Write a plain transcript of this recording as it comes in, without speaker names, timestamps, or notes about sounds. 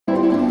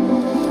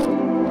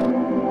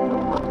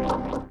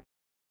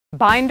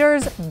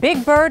binders,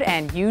 Big Bird,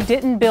 and you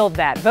didn't build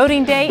that.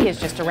 Voting day is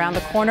just around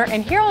the corner,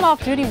 and here on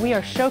Off Duty, we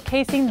are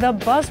showcasing the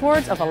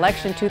buzzwords of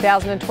election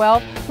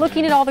 2012,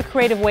 looking at all the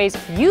creative ways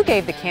you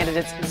gave the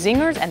candidates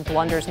zingers and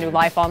blunders new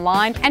life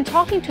online, and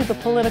talking to the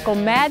political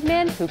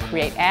madmen who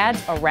create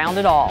ads around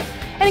it all.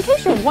 And in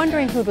case you're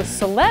wondering who the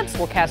celebs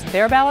will cast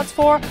their ballots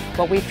for,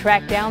 well, we've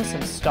tracked down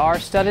some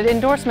star-studded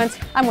endorsements.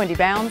 I'm Wendy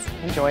Bounds.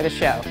 Enjoy the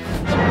show.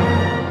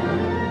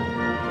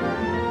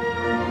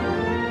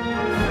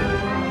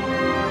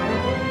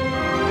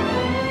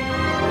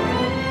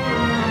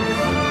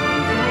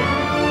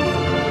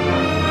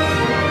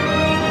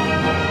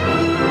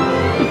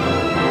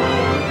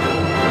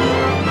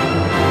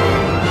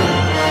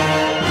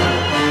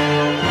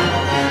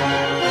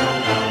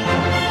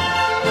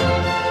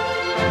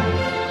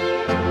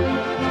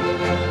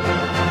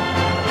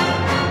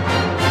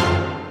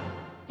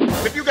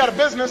 Got a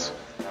business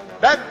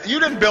that you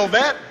didn't build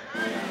that.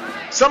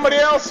 Somebody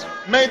else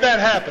made that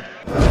happen.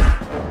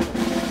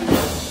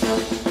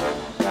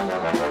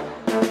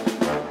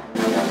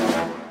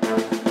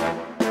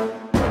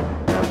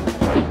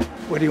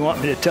 What do you want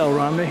me to tell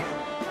Romney?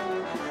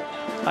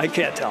 I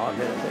can't tell him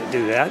to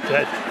do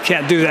that.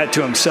 Can't do that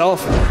to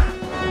himself.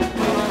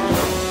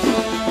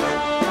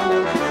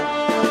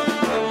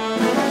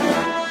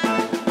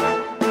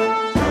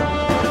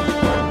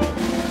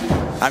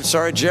 I'm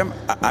sorry, Jim,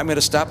 I'm going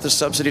to stop the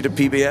subsidy to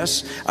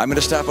PBS. I'm going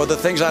to stop other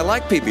things. I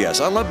like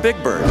PBS. I love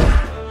Big Bird.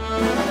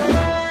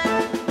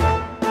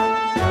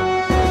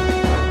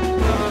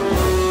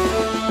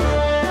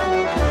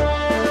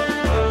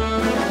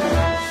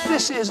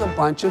 This is a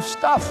bunch of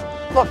stuff.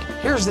 Look,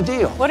 here's the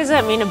deal. What does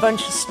that mean, a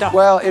bunch of stuff?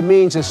 Well, it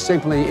means it's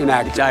simply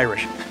inactive. It's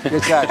Irish.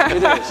 Exactly,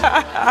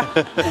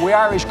 it is. We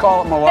Irish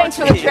call it malarkey. Thanks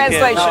for the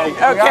translation. No,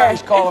 okay. We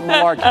Irish call it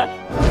malarkey.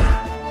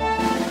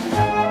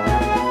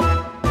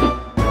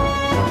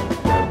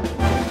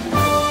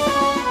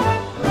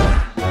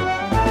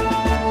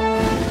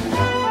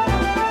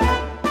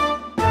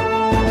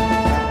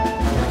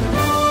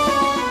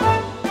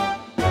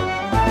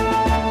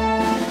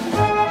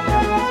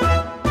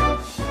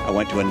 I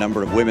went to a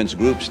number of women's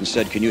groups and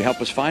said, can you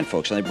help us find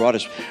folks? And they brought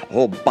us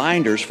whole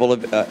binders full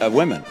of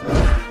women.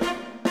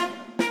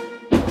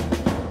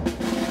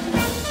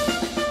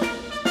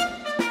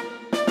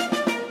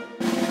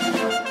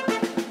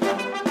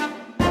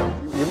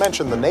 You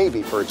mentioned the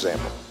Navy, for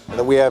example, and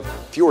that we have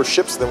fewer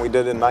ships than we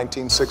did in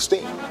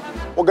 1916.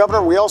 Well,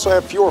 Governor, we also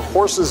have fewer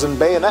horses and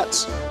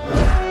bayonets.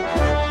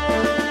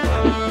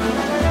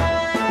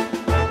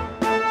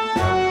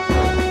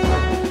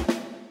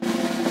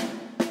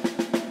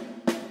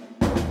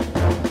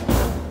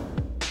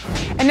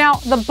 And now,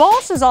 the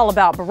boss is all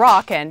about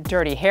Barack and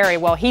Dirty Harry.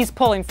 Well, he's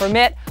pulling for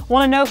Mitt.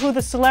 Want to know who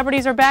the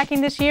celebrities are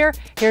backing this year?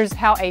 Here's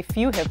how a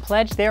few have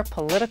pledged their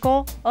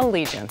political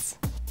allegiance.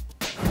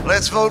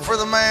 Let's vote for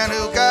the man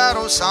who got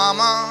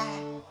Osama.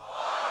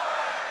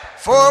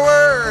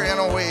 Forward and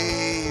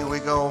away we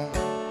go.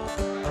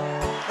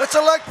 Let's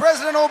elect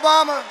President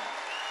Obama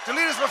to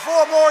lead us for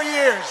 4 more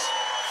years.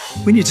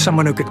 We need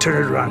someone who could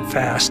turn it around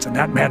fast, and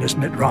that man is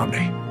Mitt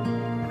Romney.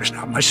 There's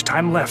not much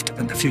time left,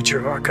 and the future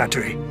of our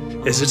country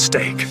is at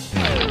stake.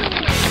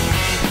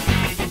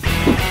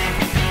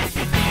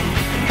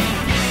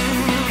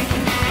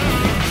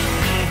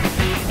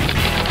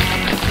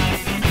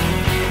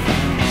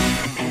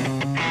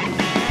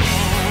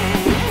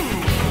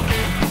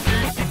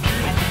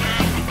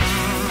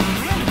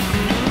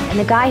 And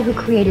the guy who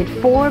created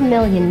 4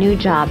 million new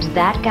jobs,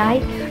 that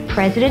guy,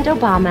 President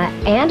Obama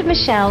and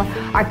Michelle,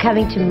 are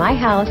coming to my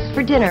house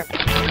for dinner.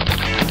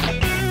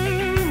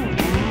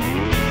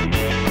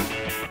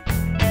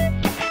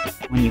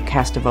 When you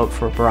cast a vote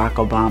for Barack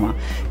Obama,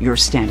 you're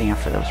standing up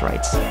for those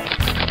rights.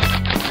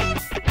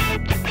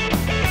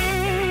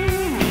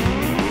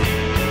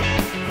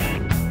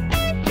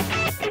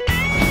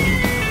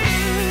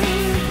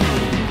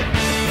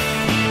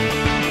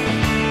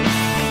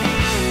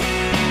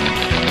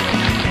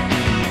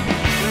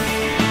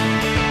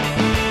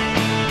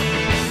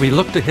 We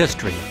look to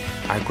history.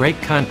 Our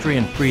great country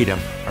and freedom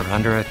are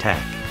under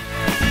attack.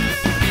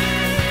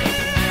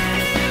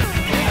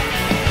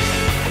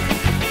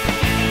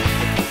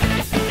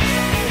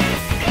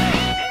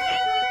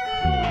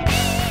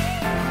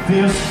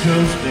 This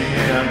just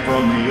in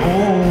from the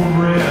old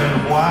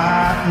red,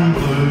 white, and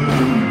blue.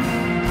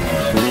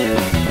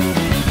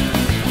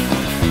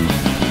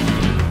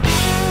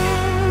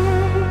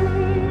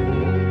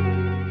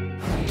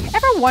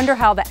 Ever wonder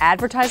how the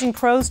advertising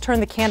pros turn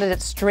the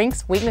candidates'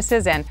 strengths,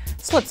 weaknesses, and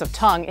slips of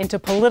tongue into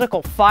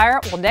political fire?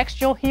 Well,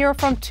 next you'll hear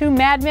from 2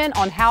 madmen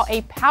on how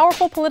a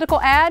powerful political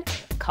ad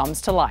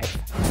comes to life.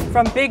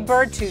 From Big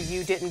Bird to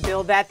You Didn't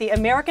Build That, the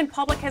American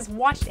public has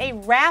watched a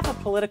raft of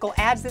political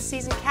ads this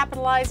season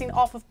capitalizing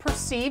off of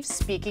perceived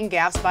speaking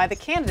gaffes by the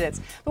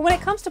candidates. But when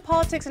it comes to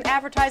politics and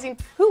advertising,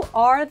 who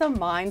are the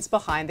minds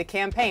behind the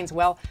campaigns?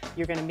 Well,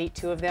 you're going to meet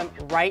two of them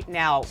right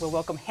now. We'll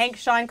welcome Hank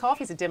Scheinkauf.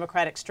 He's a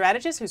Democratic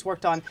strategist who's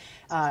worked on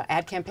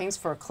ad campaigns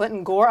for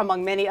Clinton Gore,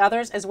 among many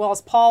others, as well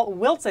as Paul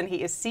Wilson.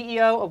 He is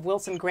CEO of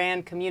Wilson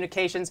Grand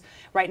Communications,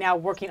 right now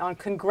working on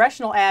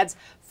congressional ads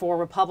for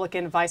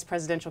Republican vice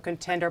presidential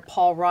contender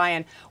Paul Ryan.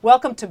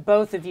 Welcome to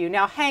both of you.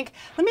 Now, Hank,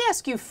 let me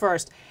ask you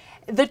first.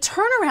 The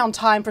turnaround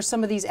time for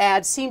some of these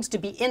ads seems to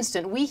be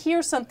instant. We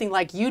hear something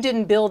like "you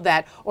didn't build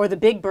that" or the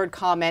Big Bird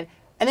comment,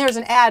 and there's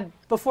an ad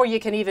before you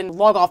can even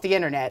log off the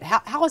internet.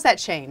 How has that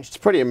changed? It's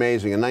pretty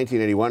amazing. In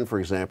 1981, for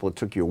example, it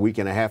took you a week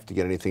and a half to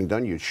get anything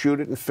done. You'd shoot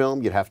it and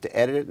film, you'd have to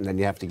edit it, and then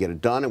you have to get it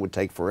done. It would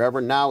take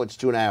forever. Now it's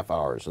 2.5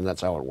 hours, and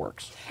that's how it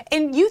works.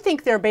 And you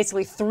think there are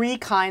basically three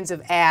kinds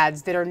of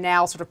ads that are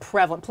now sort of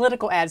prevalent,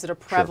 political ads that are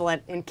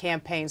prevalent in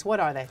campaigns. What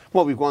are they?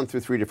 Well, we've gone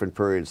through 3 different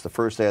periods. The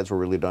first ads were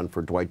really done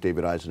for Dwight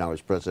David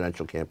Eisenhower's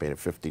presidential campaign at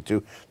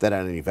 52. That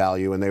had any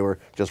value, and they were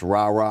just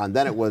rah-rah. And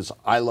then it was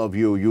 "I love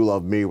you, you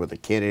love me," where the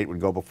candidate would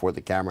go before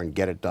the camera and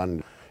get it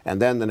done. And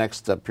then the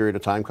next period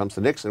of time comes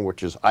to Nixon,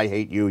 which is "I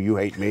hate you, you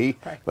hate me,"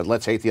 but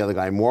let's hate the other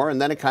guy more.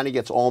 And then it kind of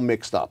gets all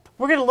mixed up.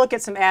 We're going to look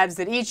at some ads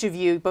that each of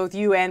you, both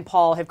you and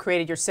Paul, have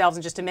created yourselves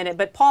in just a minute.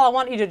 But Paul, I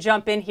want you to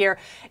jump in here.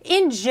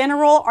 In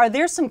general, are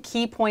there some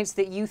key points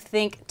that you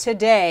think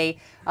today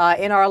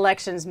in our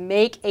elections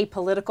make a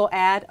political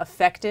ad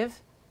effective?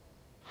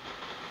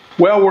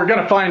 Well, we're going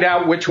to find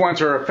out which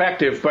ones are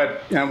effective,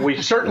 but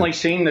we've certainly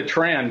seen the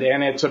trend,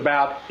 and it's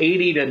about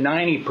 80 to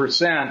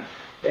 90%.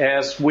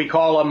 As we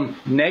call them,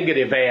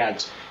 negative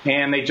ads,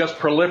 and they just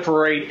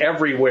proliferate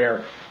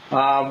everywhere.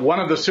 One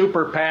of the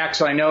super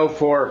PACs I know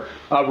for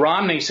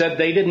Romney said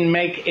they didn't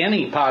make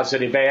any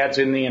positive ads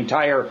in the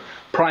entire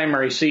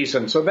primary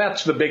season. So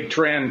that's the big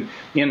trend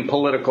in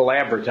political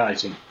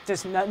advertising.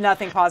 Just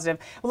nothing positive.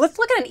 Well, let's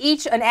look at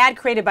an ad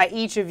created by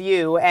each of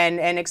you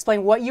and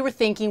explain what you were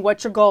thinking,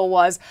 what your goal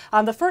was.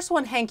 The first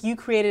one, Hank, you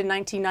created in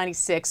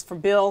 1996 for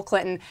Bill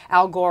Clinton,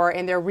 Al Gore,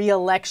 in their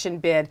re-election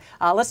bid.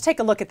 Let's take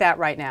a look at that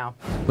right now.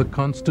 The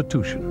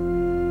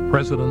Constitution.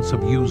 Presidents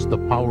have used the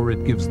power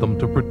it gives them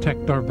to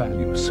protect our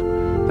values.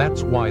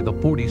 That's why the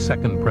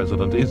 42nd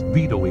president is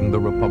vetoing the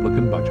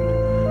Republican budget.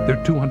 Their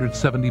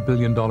 $270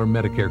 billion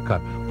Medicare cut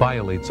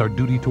violates our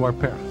duty to our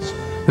parents.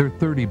 Their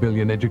 $30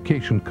 billion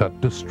education cut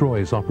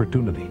destroys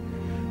opportunity.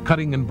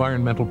 Cutting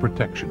environmental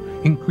protection,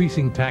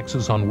 increasing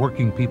taxes on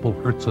working people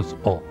hurts us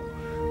all.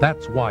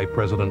 That's why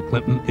President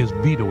Clinton is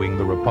vetoing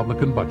the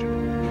Republican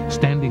budget,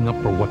 standing up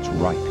for what's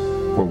right,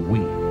 for we,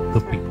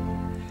 the people.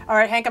 All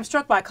right, Hank, I'm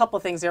struck by a couple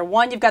of things there.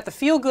 One, you've got the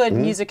feel-good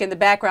music in the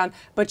background,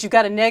 but you've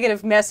got a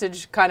negative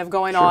message kind of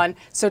going on.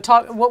 So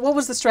what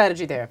was the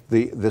strategy there?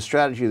 The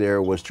strategy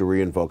there was to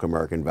reinvoke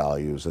American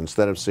values.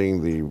 Instead of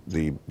seeing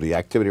the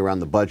activity around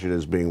the budget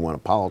as being one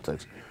of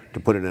politics, to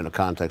put it in a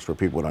context where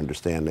people would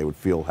understand, they would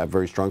have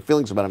very strong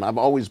feelings about it. And I've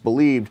always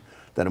believed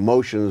that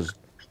emotions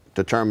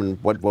determine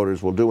what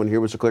voters will do, and here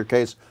was a clear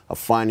case of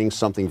finding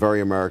something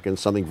very American,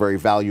 something very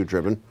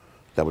value-driven,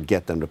 that would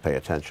get them to pay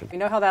attention. You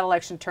know how that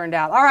election turned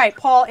out. All right,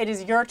 Paul, it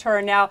is your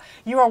turn now.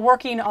 You are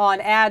working on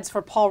ads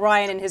for Paul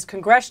Ryan in his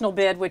congressional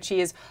bid, which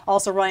he is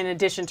also running in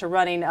addition to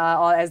running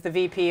as the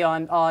VP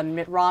on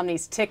Mitt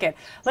Romney's ticket.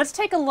 Let's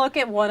take a look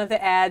at one of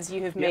the ads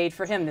you have made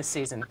for him this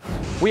season.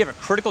 We have a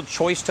critical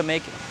choice to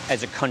make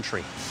as a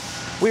country.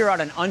 We are on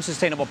an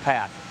unsustainable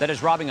path that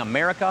is robbing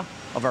America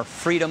of our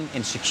freedom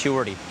and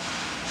security.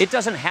 It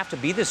doesn't have to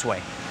be this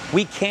way.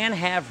 We can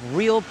have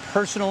real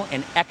personal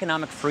and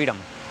economic freedom.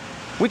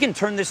 We can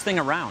turn this thing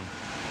around.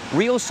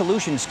 Real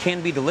solutions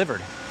can be delivered.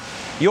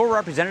 Your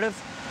representative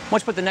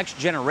must put the next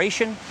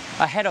generation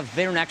ahead of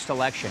their next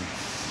election.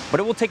 But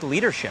it will take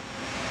leadership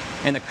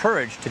and the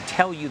courage to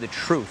tell you the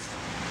truth.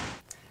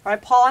 All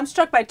right, Paul, I'm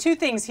struck by two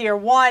things here.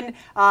 One,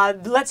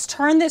 let's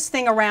turn this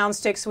thing around,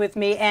 sticks with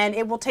me, and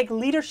it will take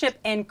leadership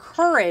and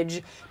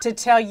courage to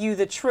tell you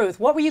the truth.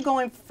 What were you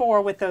going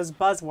for with those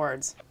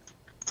buzzwords?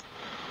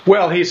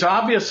 Well, he's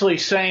obviously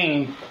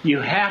saying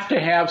you have to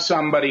have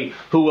somebody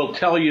who will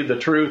tell you the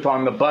truth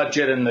on the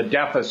budget and the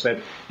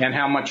deficit and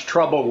how much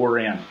trouble we're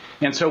in.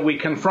 And so we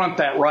confront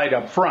that right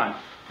up front.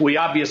 We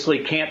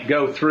obviously can't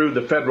go through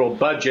the federal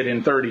budget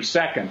in 30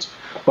 seconds.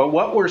 But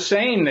what we're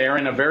saying there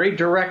in a very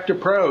direct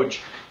approach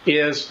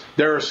is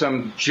there are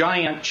some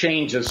giant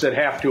changes that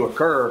have to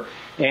occur.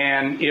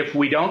 And if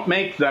we don't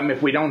make them,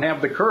 if we don't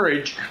have the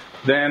courage,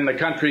 then the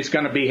country's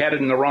going to be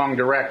headed in the wrong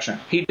direction.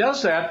 He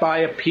does that by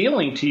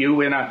appealing to you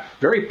in a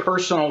very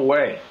personal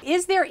way.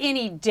 Is there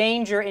any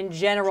danger in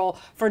general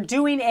for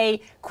doing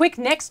a quick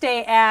next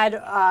day ad,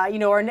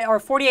 or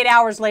 48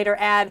 hours later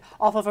ad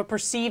off of a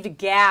perceived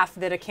gaffe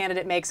that a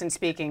candidate makes in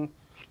speaking?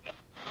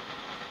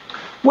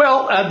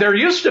 Well, there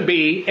used to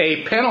be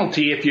a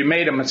penalty if you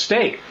made a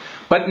mistake.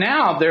 But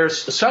now there's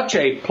such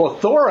a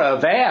plethora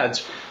of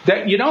ads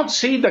that you don't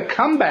see the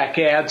comeback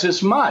ads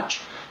as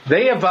much.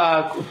 they have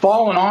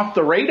fallen off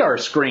the radar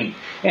screen.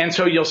 And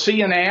so you'll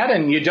see an ad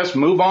and you just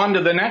move on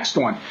to the next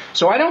one.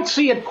 So I don't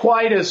see it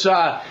quite as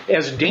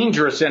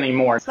dangerous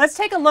anymore. Let's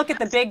take a look at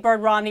the Big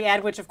Bird Romney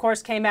ad, which of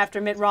course came after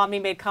Mitt Romney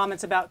made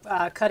comments about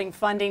cutting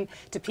funding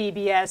to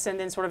PBS, and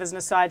then sort of as an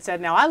aside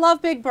said, now I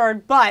love Big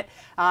Bird, but,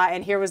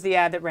 and here was the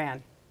ad that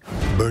ran.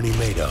 Bernie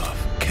Madoff,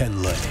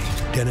 Ken Lay,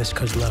 Dennis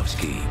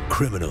Kozlowski,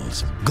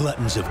 criminals,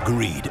 gluttons of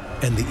greed,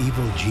 and the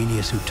evil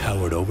genius who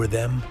towered over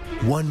them.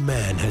 One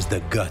man has the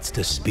guts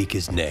to speak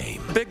his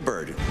name. Big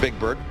Bird. Big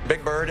Bird.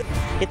 Big Bird.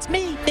 It's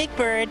me, Big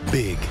Bird.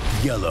 Big,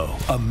 yellow,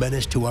 a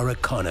menace to our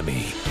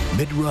economy.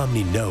 Mitt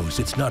Romney knows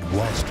it's not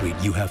Wall Street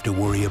you have to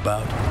worry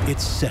about.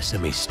 It's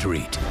Sesame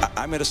Street.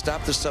 I'm going to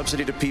stop the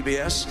subsidy to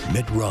PBS.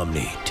 Mitt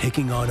Romney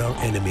taking on our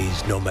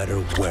enemies no matter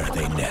where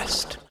they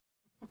nest.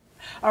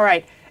 All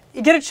right.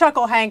 You get a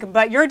chuckle, Hank,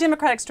 but you're a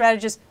Democratic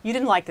strategist. You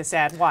didn't like this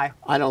ad. Why?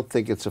 I don't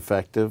think it's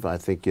effective. I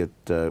think it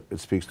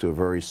speaks to a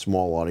very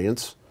small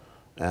audience,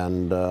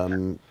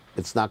 and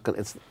it's not going.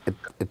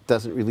 It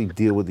doesn't really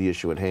deal with the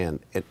issue at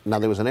hand. Now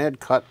there was an ad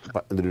cut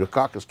in the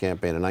Dukakis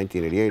campaign in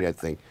 1988, I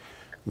think,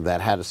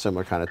 that had a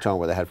similar kind of tone,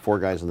 where they had 4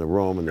 guys in the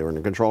room and they were in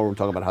the control room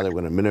talking about how they were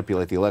going to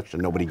manipulate the election.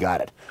 Nobody got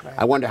it. Right.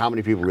 I wonder how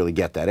many people really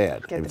get that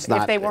ad. If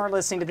they weren't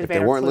listening to the debate,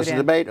 if they weren't listening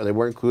to the debate, or they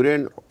weren't clued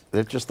in,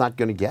 they're just not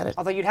going to get it.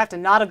 Although you'd have to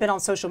not have been on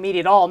social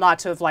media at all not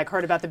to have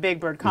heard about the Big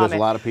Bird comment. There's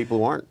a lot of people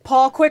who aren't.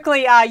 Paul,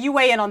 quickly, you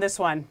weigh in on this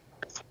one.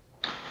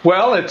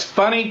 Well, it's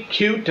funny,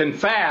 cute, and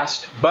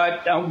fast,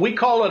 but we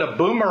call it a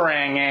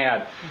boomerang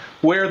ad,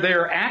 where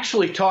they're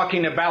actually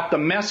talking about the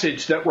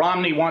message that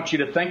Romney wants you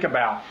to think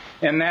about.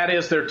 And that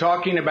is, they're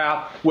talking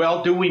about,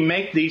 well, do we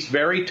make these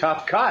very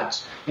tough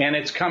cuts? And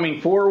it's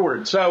coming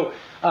forward. So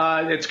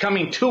it's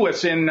coming to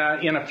us in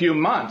a few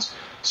months.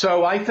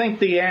 So I think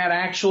the ad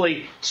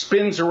actually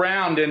spins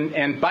around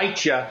and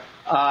bites you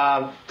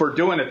for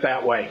doing it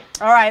that way.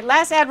 All right,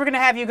 last ad we're going to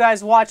have you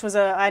guys watch was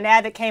an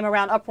ad that came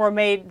around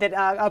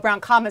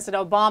around comments that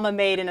Obama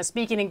made in a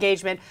speaking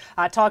engagement,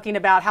 talking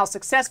about how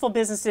successful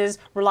businesses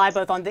rely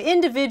both on the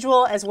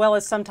individual as well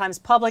as sometimes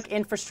public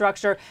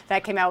infrastructure.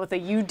 That came out with a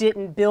 "You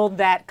didn't build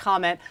that"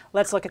 comment.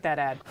 Let's look at that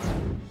ad.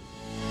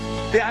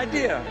 The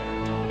idea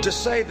to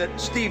say that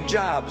Steve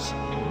Jobs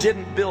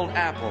didn't build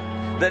Apple,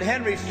 that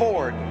Henry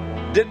Ford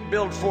didn't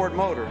build Ford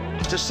Motor.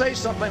 To say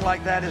something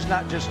like that is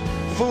not just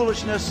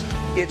foolishness,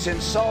 it's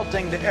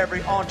insulting to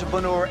every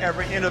entrepreneur,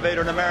 every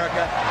innovator in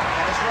America,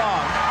 and it's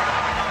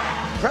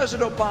wrong.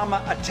 President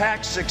Obama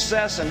attacks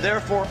success, and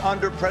therefore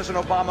under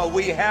President Obama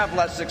we have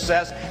less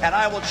success, and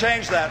I will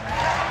change that.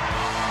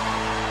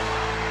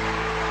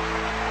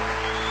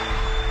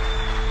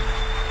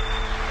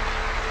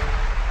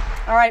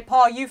 All right,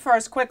 Paul, you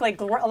first, quickly.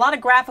 A lot of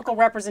graphical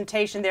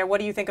representation there. What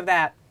do you think of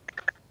that?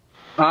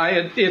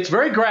 It's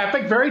very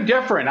graphic, very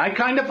different. I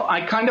kind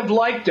of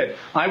liked it.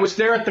 I was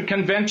there at the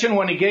convention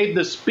when he gave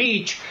the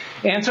speech,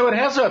 and so it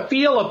has a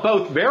feel of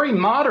both very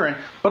modern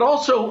but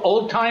also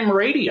old-time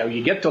radio.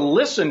 You get to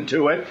listen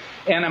to it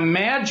and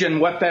imagine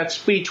what that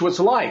speech was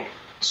like.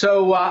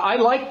 So I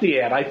liked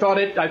the ad. I thought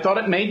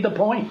it made the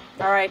point.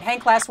 All right,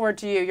 Hank, last word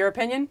to you. Your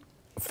opinion?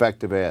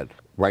 Effective ad.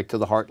 Right to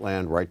the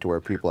heartland, right to where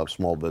people have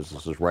small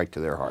businesses, right to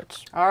their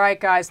hearts. All right,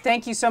 guys.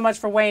 Thank you so much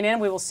for weighing in.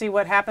 We will see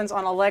what happens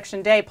on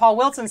Election Day. Paul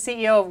Wilson,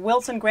 CEO of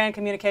Wilson Grand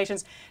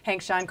Communications.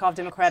 Hank Scheinkopf,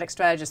 Democratic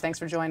strategist. Thanks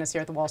for joining us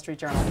here at the Wall Street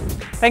Journal.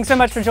 Thanks so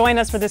much for joining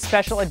us for this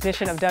special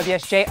edition of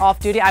WSJ Off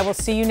Duty. I will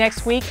see you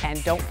next week,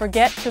 and don't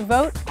forget to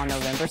vote on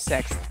November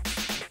 6th.